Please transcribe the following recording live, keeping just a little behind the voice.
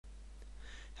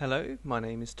Hello, my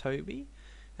name is Toby,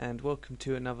 and welcome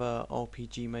to another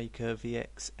RPG Maker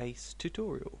VX Ace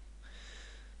tutorial.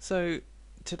 So,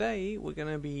 today we're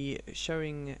going to be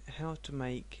showing how to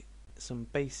make some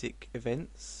basic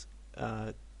events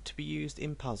to be used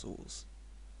in puzzles.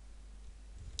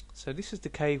 So this is the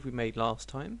cave we made last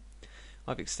time.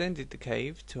 I've extended the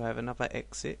cave to have another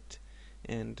exit,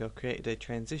 and I've created a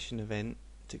transition event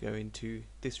to go into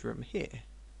this room here,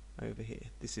 over here.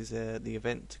 This is the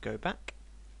event to go back.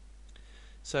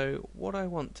 So what I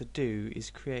want to do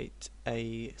is create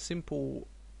a simple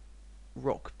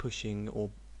rock pushing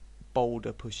or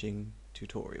boulder pushing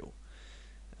tutorial.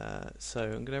 So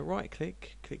I'm going to right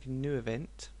click, click new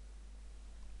event.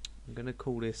 I'm going to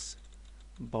call this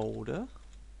boulder.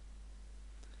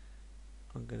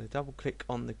 I'm going to double click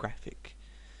on the graphic.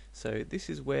 So this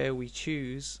is where we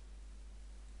choose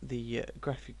the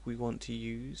graphic we want to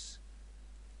use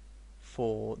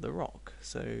for the rock.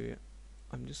 So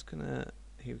I'm just going to,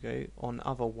 here we go, on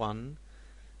other one.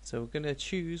 So we're going to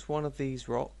choose one of these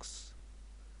rocks.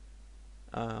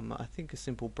 I think a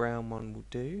simple brown one will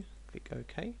do. Click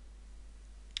OK.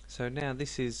 So now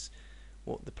this is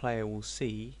what the player will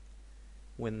see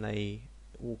when they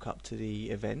walk up to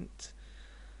the event.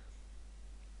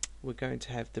 We're going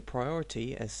to have the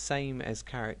priority as same as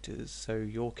characters, so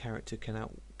your character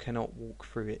cannot walk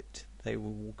through it. They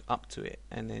will walk up to it,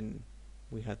 and then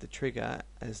we have the trigger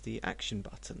as the action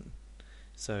button.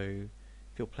 So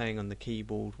if you're playing on the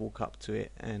keyboard, walk up to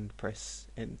it and press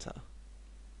enter.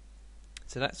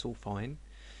 So that's all fine.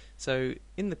 So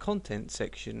in the content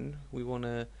section we want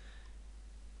to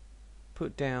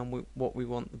put down what we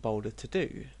want the boulder to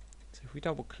do. So if we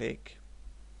double click,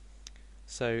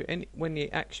 so when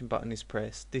the action button is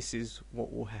pressed, this is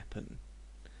what will happen.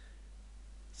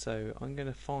 So I'm going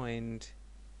to find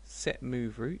set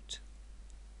move route,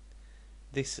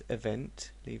 this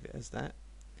event, leave it as that,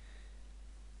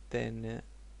 then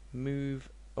move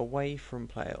away from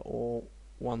player or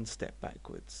one step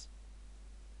backwards.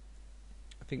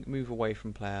 I think move away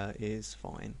from player is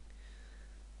fine,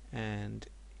 and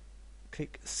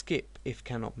click skip if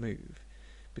cannot move,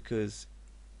 because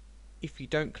if you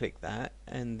don't click that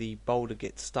and the boulder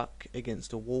gets stuck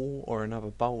against a wall or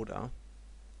another boulder,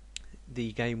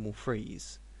 the game will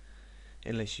freeze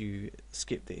unless you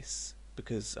skip this,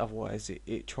 because otherwise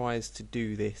it tries to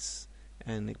do this,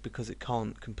 and because it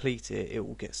can't complete it, it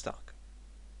will get stuck.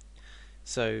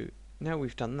 So now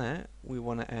we've done that, we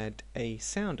want to add a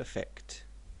sound effect.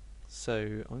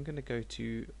 So I'm going to go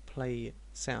to play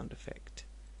sound effect.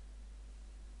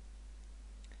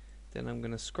 Then I'm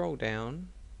going to scroll down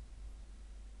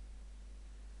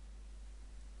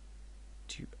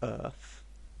to earth,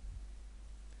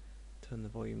 turn the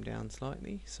volume down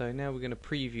slightly. So now we're going to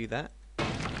preview that.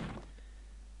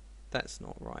 That's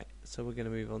not right, so we're going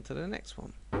to move on to the next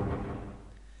one,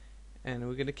 and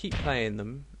we're going to keep playing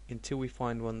them until we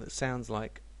find one that sounds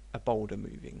like a boulder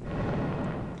moving.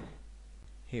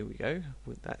 Here we go,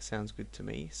 well, that sounds good to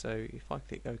me. So if I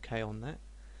click OK on that,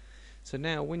 so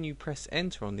now when you press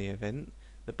enter on the event,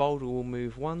 the boulder will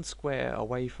move one square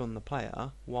away from the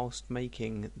player whilst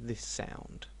making this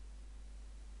sound.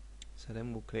 So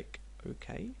then we'll click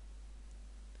OK,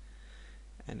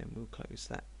 and then we'll close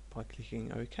that by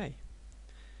clicking OK.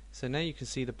 So now you can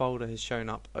see the boulder has shown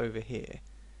up over here,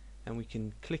 and we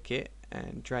can click it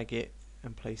and drag it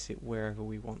and place it wherever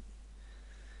we want.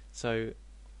 So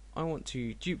I want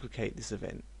to duplicate this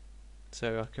event,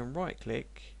 so I can right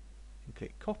click and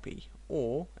click copy,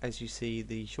 or as you see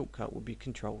the shortcut will be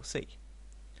Control C.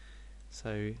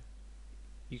 So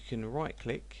you can right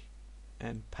click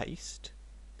and paste,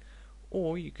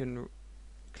 or you can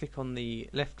click on the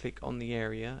left click on the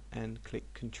area and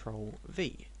click Control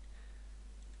V.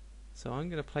 So I'm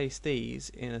going to place these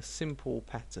in a simple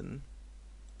pattern.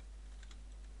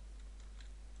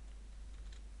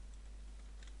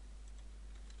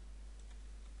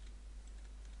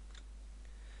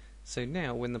 So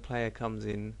now when the player comes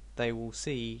in, they will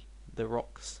see the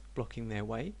rocks blocking their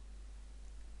way.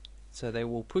 So they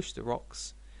will push the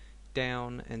rocks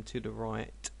down and to the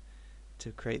right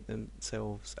to create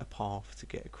themselves a path to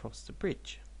get across the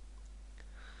bridge.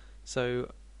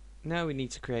 So now we need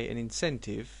to create an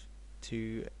incentive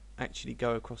to actually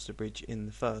go across the bridge in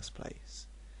the first place.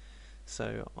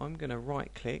 So I'm going to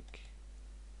right click,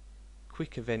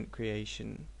 quick event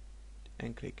creation,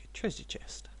 and click treasure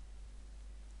chest.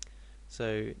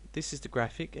 So this is the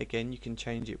graphic. Again, you can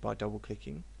change it by double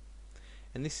clicking,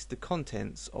 and this is the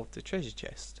contents of the treasure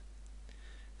chest.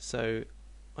 So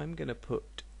I'm going to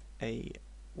put a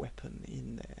weapon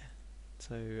in there.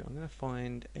 So I'm going to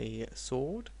find a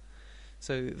sword.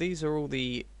 So these are all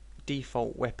the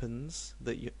default weapons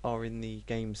that are in the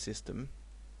game system,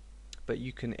 but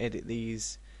you can edit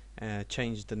these,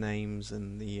 change the names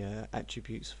and the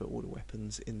attributes for all the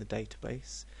weapons in the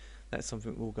database. That's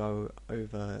something we'll go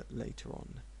over later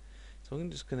on. So I'm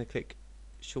just going to click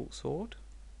short sword,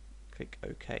 click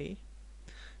OK.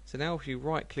 So now if you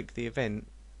right click the event,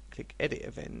 click edit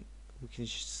event, we can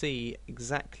see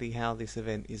exactly how this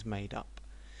event is made up.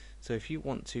 So if you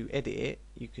want to edit it,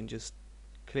 you can just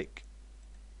click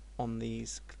on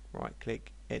these, right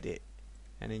click, edit,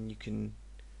 and then you can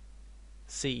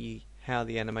see how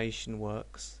the animation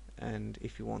works, and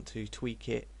if you want to tweak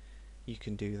it, you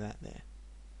can do that there.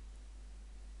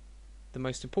 The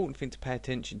most important thing to pay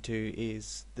attention to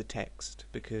is the text,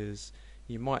 because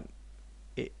you might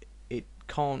it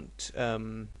can't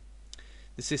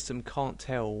the system can't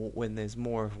tell when there's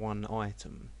more of one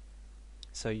item.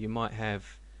 So you might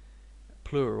have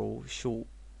plural short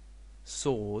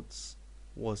swords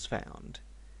was found,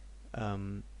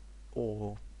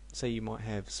 or say you might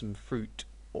have some fruit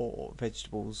or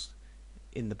vegetables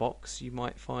in the box. You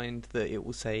might find that it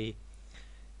will say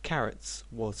carrots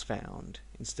was found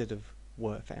instead of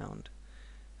were found.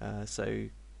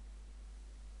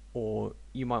 Or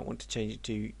you might want to change it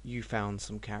to you found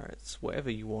some carrots, whatever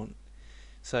you want.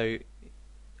 So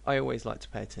I always like to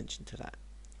pay attention to that.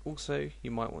 Also,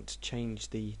 you might want to change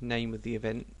the name of the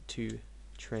event to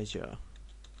treasure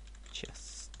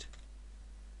chest.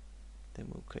 Then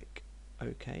we'll click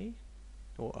OK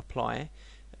or apply.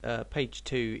 Page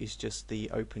 2 is just the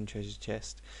open treasure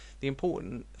chest. The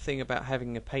important thing about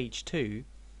having a page 2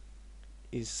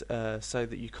 is so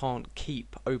that you can't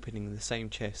keep opening the same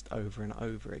chest over and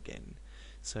over again.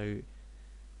 So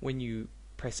when you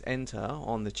press enter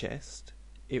on the chest,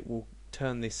 it will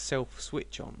turn this self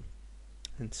switch on.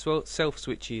 And self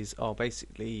switches are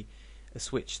basically a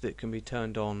switch that can be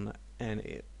turned on, and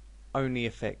it only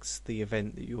affects the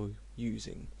event that you're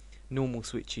using. Normal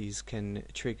switches can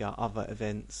trigger other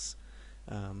events,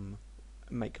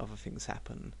 make other things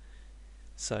happen.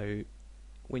 So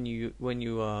when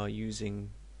you are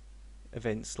using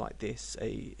events like this,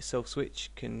 a self switch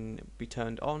can be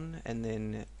turned on, and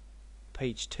then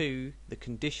page 2, the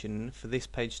condition for this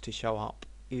page to show up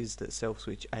is that self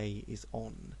switch A is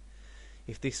on.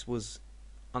 If this was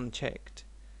unchecked,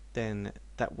 then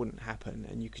that wouldn't happen,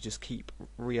 and you could just keep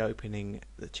reopening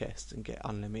the chest and get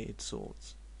unlimited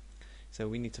swords. So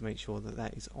we need to make sure that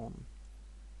that is on,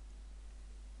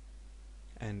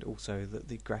 and also that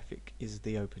the graphic is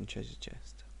the open treasure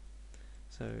chest.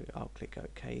 So I'll click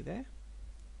OK there.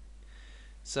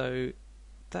 So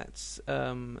that's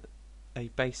a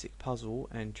basic puzzle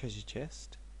and treasure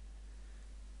chest.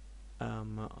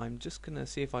 I'm just gonna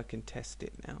see if I can test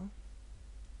it now.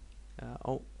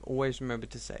 Always remember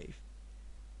to save.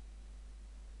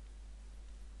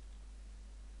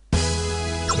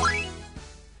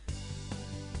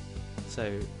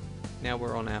 So now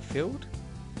we're on our field.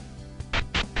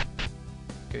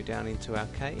 Go down into our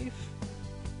cave.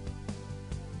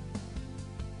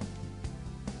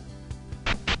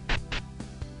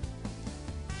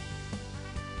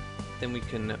 Then we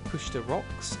can push the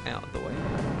rocks out of the way.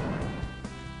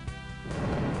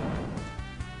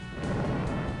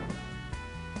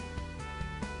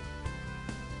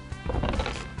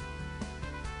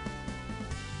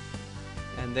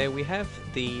 And there we have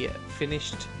the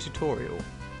finished tutorial.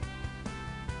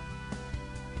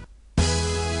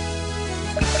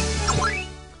 I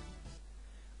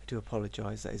do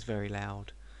apologise, that is very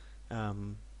loud.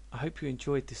 I hope you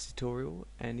enjoyed this tutorial,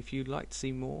 and if you'd like to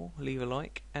see more, leave a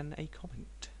like and a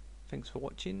comment. Thanks for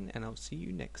watching, and I'll see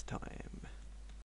you next time.